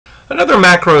Another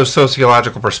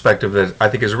macro-sociological perspective that I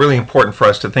think is really important for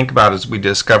us to think about as we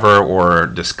discover or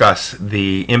discuss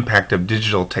the impact of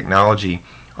digital technology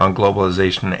on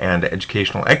globalization and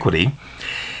educational equity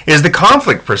is the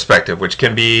conflict perspective, which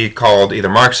can be called either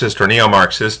Marxist or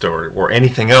neo-Marxist or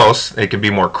anything else. It can be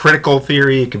more critical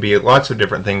theory. It can be lots of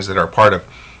different things that are part of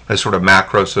a sort of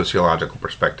macro-sociological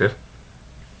perspective.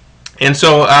 And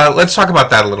so let's talk about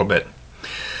that a little bit.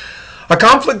 A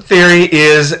conflict theory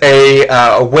is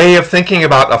a way of thinking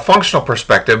about a functional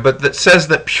perspective, but that says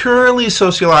that purely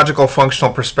sociological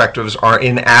functional perspectives are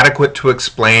inadequate to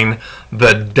explain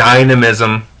the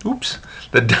dynamism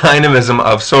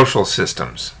of social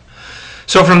systems.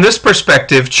 So from this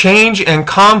perspective, change and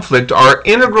conflict are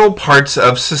integral parts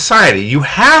of society. You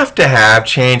have to have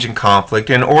change and conflict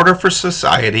in order for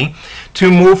society to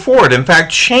move forward. In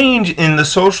fact, change in the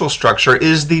social structure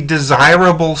is the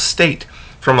desirable state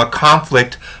from a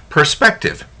conflict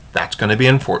perspective. That's going to be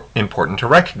important to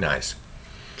recognize.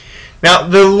 Now,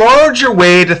 the larger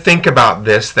way to think about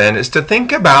this then is to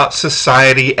think about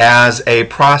society as a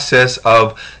process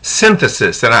of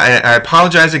synthesis. And I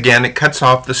apologize again, it cuts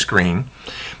off the screen.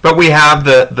 But we have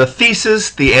the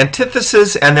thesis, the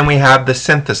antithesis, and then we have the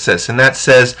synthesis. And that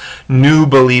says new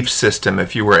belief system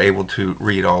if you were able to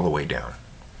read all the way down.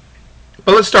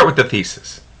 But let's start with the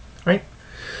thesis, right?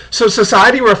 So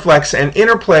society reflects an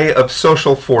interplay of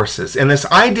social forces. And this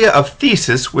idea of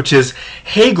thesis, which is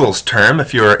Hegel's term,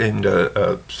 if you're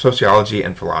into sociology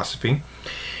and philosophy,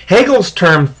 Hegel's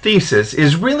term thesis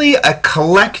is really a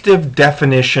collective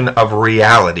definition of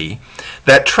reality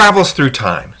that travels through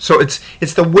time. So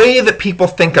it's the way that people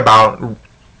think about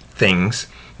things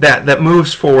that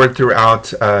moves forward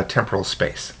throughout temporal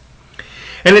space.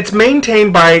 And it's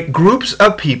maintained by groups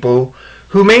of people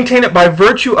who maintain it by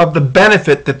virtue of the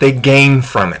benefit that they gain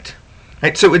from it.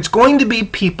 Right? So it's going to be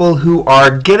people who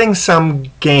are getting some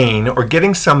gain or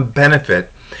getting some benefit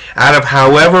out of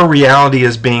however reality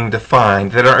is being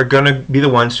defined that are going to be the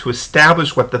ones who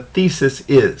establish what the thesis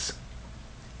is.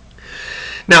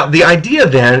 Now, the idea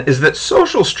then is that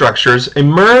social structures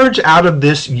emerge out of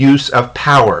this use of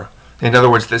power. In other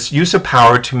words, this use of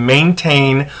power to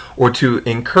maintain or to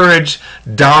encourage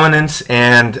dominance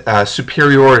and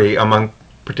superiority among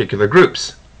particular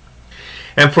groups.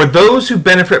 And for those who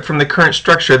benefit from the current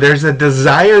structure, there's a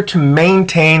desire to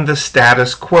maintain the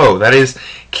status quo. That is,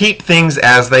 keep things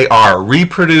as they are,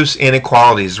 reproduce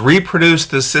inequalities, reproduce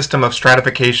the system of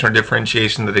stratification or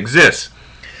differentiation that exists.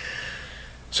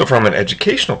 So from an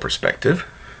educational perspective,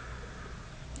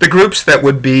 the groups that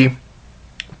would be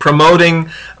promoting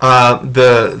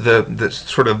the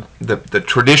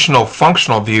traditional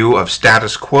functional view of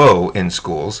status quo in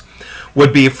schools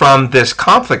would be from this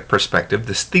conflict perspective,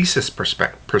 this thesis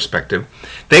perspective.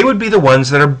 They would be the ones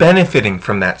that are benefiting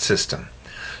from that system.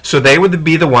 So they would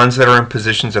be the ones that are in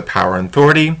positions of power and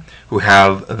authority, who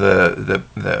have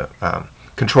the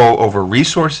control over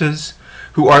resources,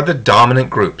 who are the dominant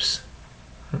groups.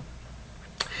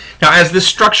 Now, as this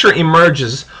structure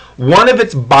emerges, one of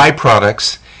its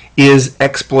byproducts is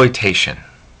exploitation.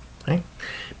 Right?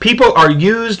 People are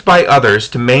used by others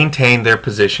to maintain their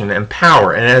position and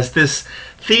power, and as this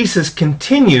thesis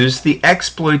continues, the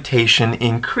exploitation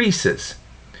increases.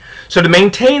 So to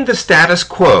maintain the status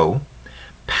quo,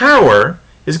 power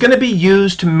is going to be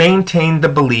used to maintain the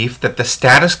belief that the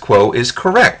status quo is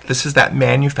correct. This is that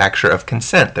manufacture of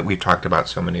consent that we've talked about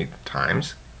so many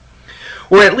times.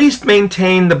 Or at least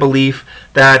maintain the belief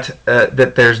that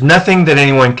that there's nothing that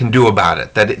anyone can do about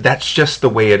it, that's just the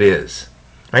way it is.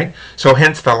 Right? So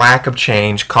hence the lack of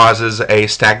change causes a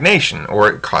stagnation, or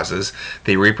it causes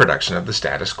the reproduction of the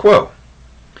status quo.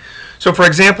 So for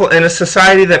example, in a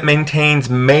society that maintains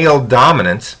male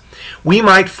dominance, we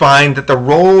might find that the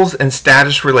roles and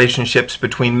status relationships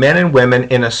between men and women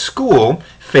in a school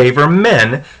favor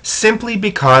men simply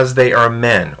because they are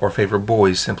men, or favor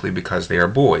boys simply because they are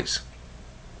boys.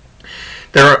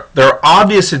 There are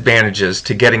obvious advantages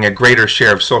to getting a greater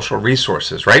share of social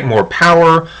resources, right? More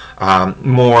power,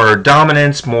 more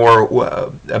dominance,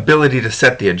 more ability to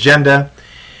set the agenda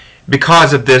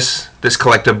because of this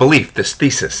collective belief, this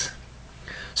thesis.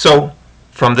 So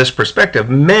from this perspective,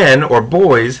 men or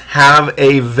boys have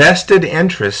a vested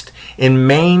interest in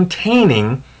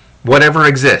maintaining whatever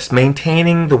exists,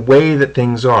 maintaining the way that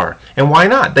things are. And why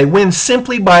not? They win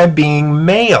simply by being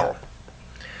male.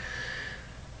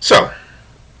 So,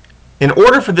 in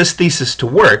order for this thesis to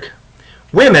work,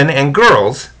 women and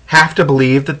girls have to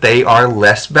believe that they are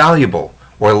less valuable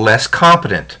or less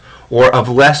competent or of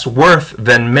less worth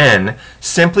than men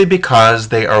simply because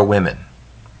they are women.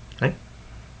 Right?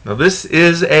 Now this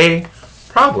is a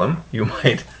problem, you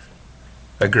might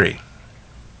agree.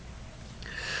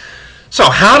 So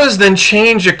how does then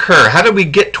change occur? How do we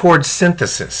get towards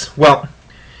synthesis? Well,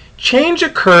 change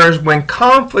occurs when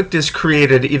conflict is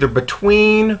created either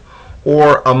between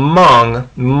or among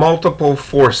multiple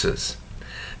forces.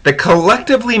 The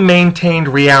collectively maintained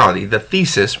reality, the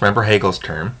thesis, remember Hegel's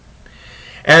term,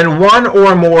 and one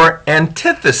or more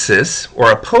antithesis or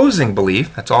opposing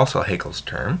belief, that's also Hegel's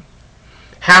term,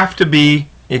 have to be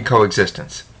in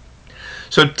coexistence.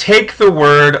 So take the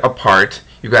word apart.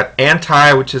 You've got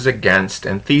anti, which is against,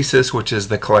 and thesis, which is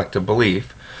the collective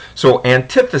belief. So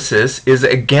antithesis is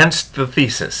against the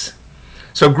thesis.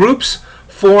 So groups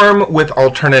form with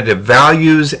alternative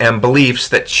values and beliefs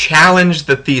that challenge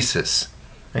the thesis.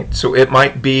 Right? So it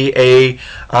might be a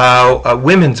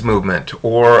women's movement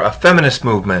or a feminist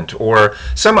movement or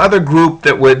some other group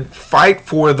that would fight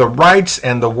for the rights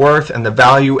and the worth and the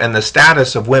value and the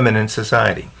status of women in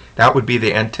society. That would be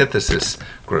the antithesis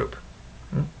group.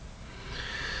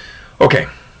 Okay,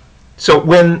 so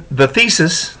when the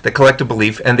thesis, the collective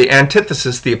belief, and the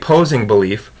antithesis, the opposing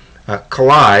belief,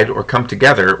 collide or come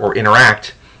together or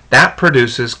interact, that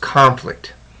produces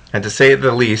conflict. And to say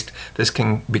the least, this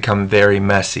can become very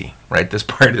messy, right? This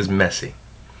part is messy.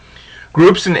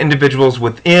 Groups and individuals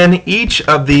within each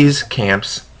of these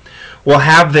camps will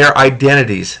have their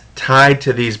identities tied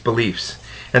to these beliefs.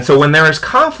 And so when there is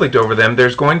conflict over them,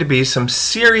 there's going to be some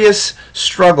serious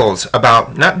struggles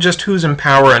about not just who's in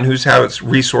power and who's has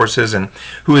resources and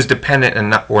who is dependent and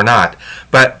not, or not,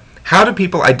 but how do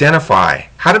people identify?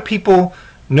 How do people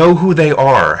know who they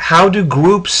are? How do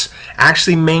groups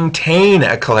actually maintain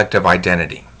a collective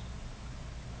identity?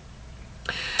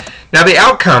 Now, the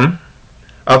outcome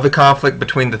of the conflict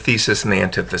between the thesis and the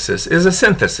antithesis is a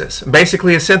synthesis.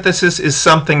 Basically, a synthesis is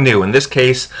something new. In this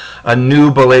case, a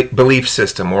new belief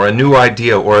system or a new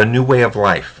idea or a new way of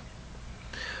life.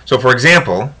 So, for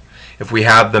example, if we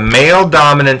have the male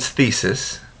dominance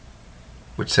thesis,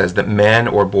 which says that men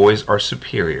or boys are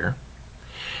superior,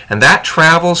 and that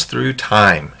travels through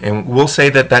time. And we'll say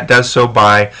that that does so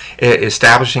by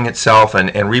establishing itself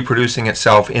and reproducing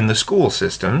itself in the school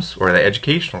systems or the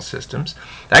educational systems.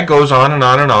 That goes on and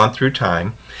on and on through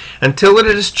time until it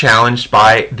is challenged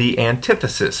by the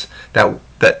antithesis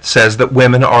that says that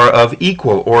women are of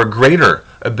equal or greater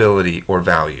ability or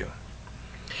value.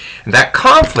 And that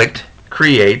conflict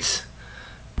creates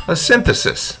a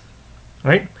synthesis,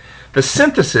 right? The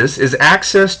synthesis is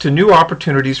access to new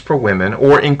opportunities for women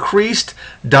or increased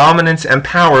dominance and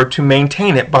power to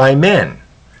maintain it by men.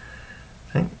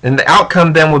 Okay? And the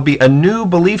outcome then would be a new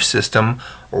belief system,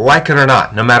 like it or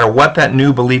not, no matter what that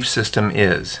new belief system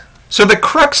is. So the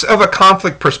crux of a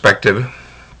conflict perspective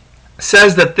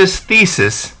says that this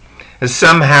thesis is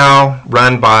somehow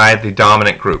run by the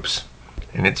dominant groups,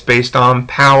 and it's based on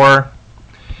power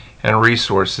and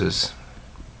resources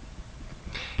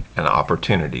and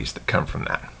opportunities that come from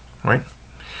that, right?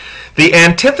 The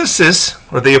antithesis,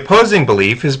 or the opposing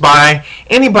belief, is by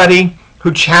anybody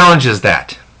who challenges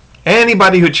that.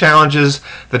 Anybody who challenges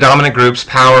the dominant group's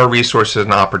power, resources,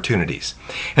 and opportunities.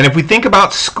 And if we think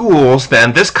about schools,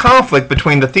 then this conflict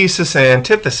between the thesis and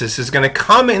antithesis is going to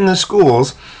come in the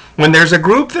schools when there's a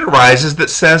group that arises that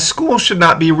says schools should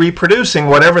not be reproducing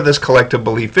whatever this collective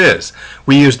belief is.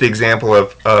 We used the example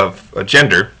of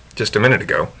gender just a minute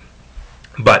ago.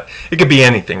 But it could be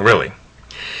anything, really.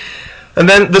 And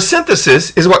then the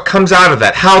synthesis is what comes out of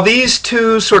that. How these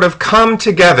two sort of come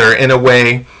together in a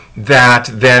way that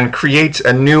then creates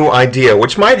a new idea,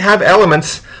 which might have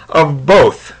elements of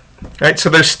both. Right? So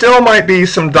there still might be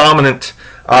some dominant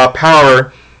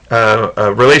power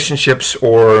relationships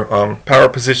or power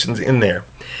positions in there.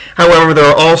 However, there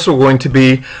are also going to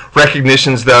be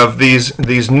recognitions of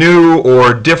these new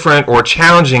or different or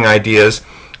challenging ideas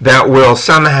that will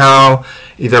somehow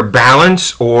either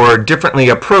balance or differently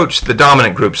approach the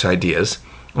dominant group's ideas.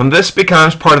 And this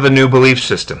becomes part of the new belief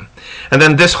system. And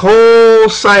then this whole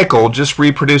cycle just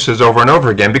reproduces over and over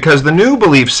again because the new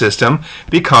belief system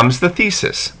becomes the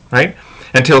thesis, right?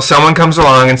 Until someone comes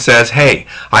along and says, hey,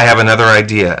 I have another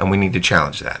idea and we need to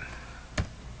challenge that.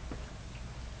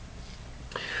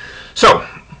 So,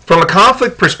 from a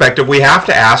conflict perspective, we have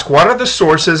to ask, what are the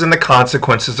sources and the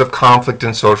consequences of conflict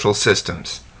in social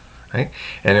systems? Right?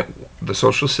 And the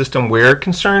social system we're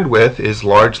concerned with is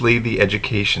largely the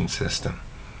education system.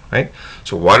 Right?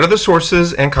 So what are the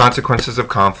sources and consequences of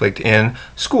conflict in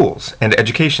schools and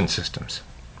education systems?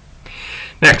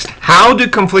 Next, how do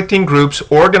conflicting groups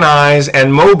organize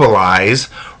and mobilize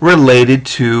related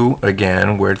to,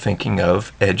 again, we're thinking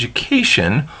of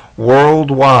education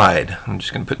worldwide. I'm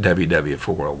just going to put WW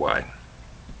for worldwide.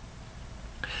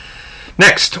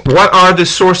 Next, what are the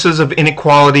sources of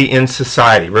inequality in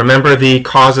society? Remember the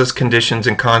causes, conditions,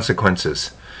 and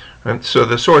consequences. Right? So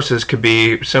the sources could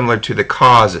be similar to the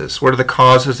causes. What are the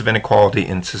causes of inequality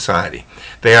in society?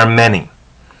 They are many.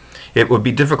 It would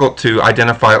be difficult to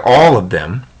identify all of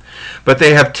them, but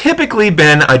they have typically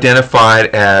been identified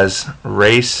as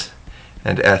race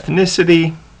and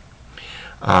ethnicity,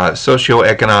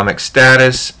 socioeconomic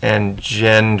status, and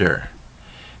gender.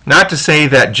 Not to say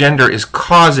that gender is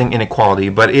causing inequality,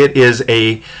 but it is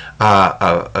a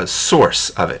source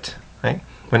of it. Right?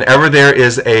 Whenever there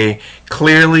is a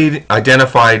clearly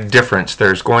identified difference,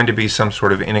 there's going to be some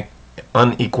sort of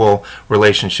unequal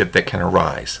relationship that can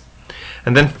arise.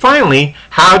 And then finally,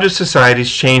 how do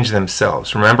societies change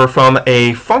themselves? Remember, from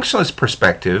a functionalist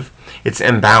perspective, it's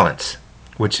imbalance,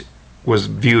 which was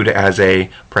viewed as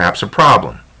perhaps a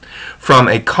problem. From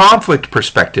a conflict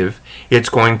perspective, it's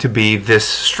going to be this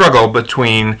struggle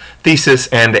between thesis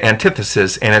and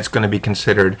antithesis, and it's going to be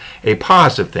considered a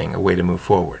positive thing, a way to move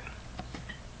forward.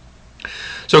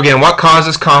 So again, what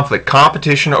causes conflict?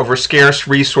 Competition over scarce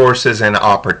resources and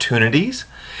opportunities.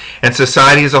 And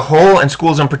society as a whole, and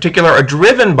schools in particular, are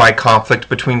driven by conflict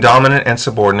between dominant and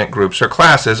subordinate groups or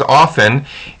classes, often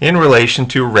in relation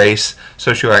to race,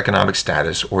 socioeconomic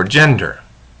status, or gender.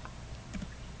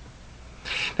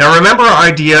 Now remember our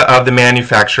idea of the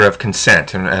manufacture of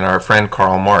consent and our friend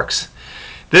Karl Marx.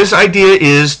 This idea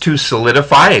is to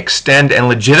solidify, extend, and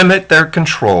legitimate their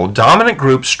control. Dominant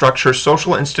groups structure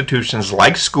social institutions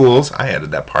like schools, I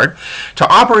added that part, to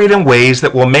operate in ways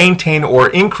that will maintain or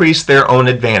increase their own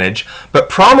advantage, but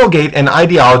promulgate an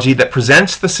ideology that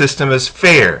presents the system as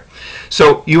fair.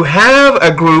 So you have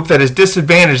a group that is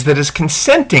disadvantaged that is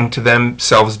consenting to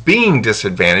themselves being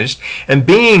disadvantaged and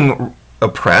being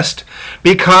oppressed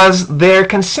because their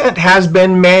consent has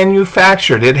been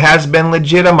manufactured, it has been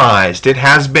legitimized, it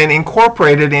has been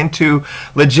incorporated into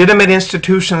legitimate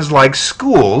institutions like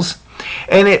schools,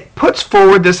 and it puts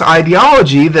forward this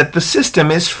ideology that the system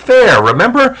is fair.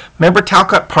 Remember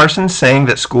Talcott Parsons saying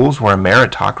that schools were a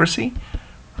meritocracy?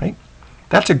 Right?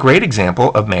 That's a great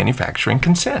example of manufacturing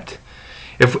consent.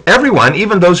 If everyone,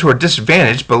 even those who are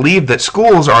disadvantaged, believe that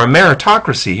schools are a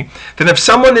meritocracy, then if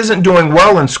someone isn't doing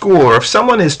well in school, or if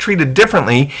someone is treated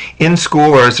differently in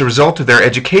school or as a result of their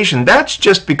education, that's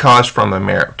just because from a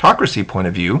meritocracy point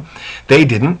of view, they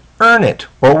didn't earn it,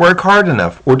 or work hard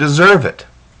enough, or deserve it.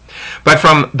 But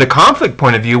from the conflict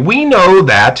point of view, we know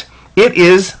that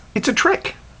it's a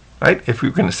trick, right? If we're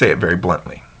going to say it very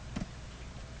bluntly.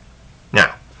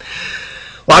 Now,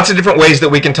 lots of different ways that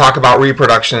we can talk about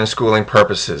reproduction and schooling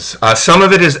purposes. Some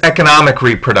of it is economic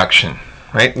reproduction.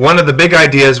 Right? One of the big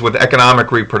ideas with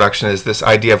economic reproduction is this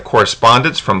idea of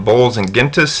correspondence from Bowles and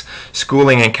Gintis,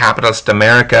 Schooling in Capitalist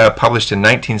America, published in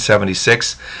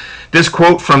 1976. This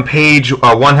quote from page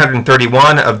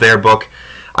 131 of their book,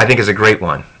 I think, is a great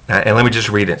one. And let me just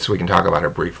read it so we can talk about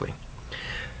it briefly.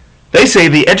 They say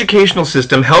the educational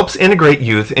system helps integrate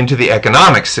youth into the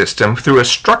economic system through a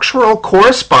structural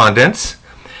correspondence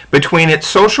between its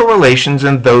social relations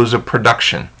and those of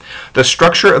production. The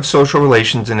structure of social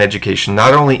relations in education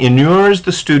not only inures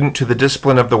the student to the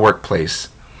discipline of the workplace,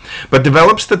 but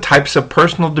develops the types of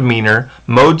personal demeanor,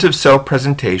 modes of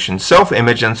self-presentation,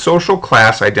 self-image, and social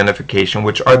class identification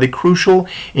which are the crucial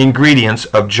ingredients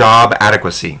of job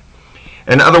adequacy.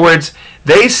 In other words,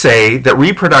 they say that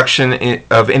reproduction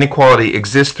of inequality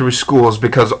exists through schools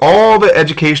because all the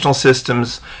educational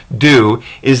systems do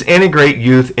is integrate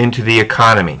youth into the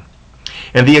economy.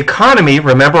 And the economy,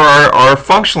 remember our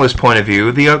functionalist point of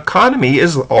view, the economy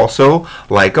is also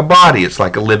like a body. It's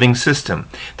like a living system.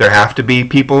 There have to be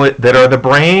people that are the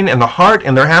brain and the heart,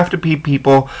 and there have to be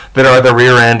people that are the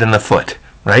rear end and the foot,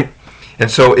 right? And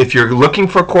so if you're looking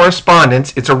for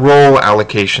correspondence, it's a role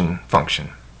allocation function.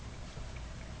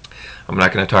 I'm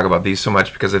not going to talk about these so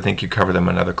much because I think you cover them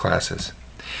in other classes.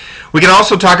 We can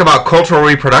also talk about cultural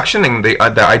reproduction and the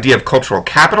idea of cultural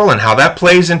capital and how that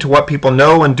plays into what people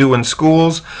know and do in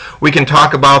schools. We can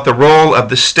talk about the role of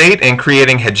the state in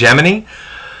creating hegemony.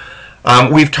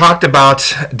 We've talked about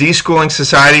Deschooling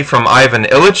Society from Ivan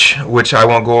Illich, which I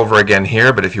won't go over again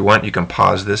here, but if you want, you can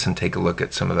pause this and take a look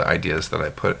at some of the ideas that I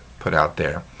put out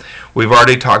there. We've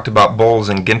already talked about Bowles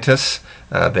and Gintis.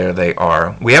 There they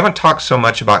are. We haven't talked so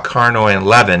much about Carnoy and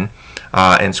Levin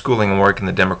and schooling and work in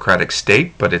the democratic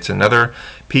state, but it's another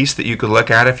piece that you could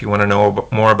look at if you want to know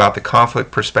more about the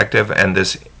conflict perspective and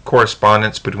this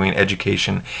correspondence between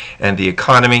education and the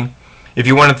economy. If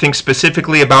you want to think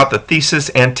specifically about the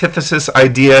thesis-antithesis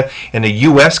idea in a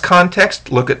U.S.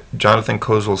 context, look at Jonathan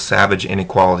Kozol's Savage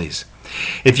Inequalities.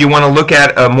 If you want to look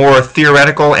at a more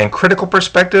theoretical and critical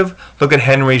perspective, look at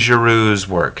Henry Giroux's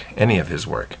work, any of his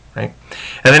work, right?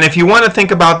 And then if you want to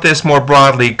think about this more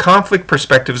broadly, conflict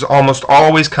perspectives almost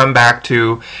always come back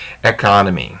to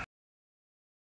economy.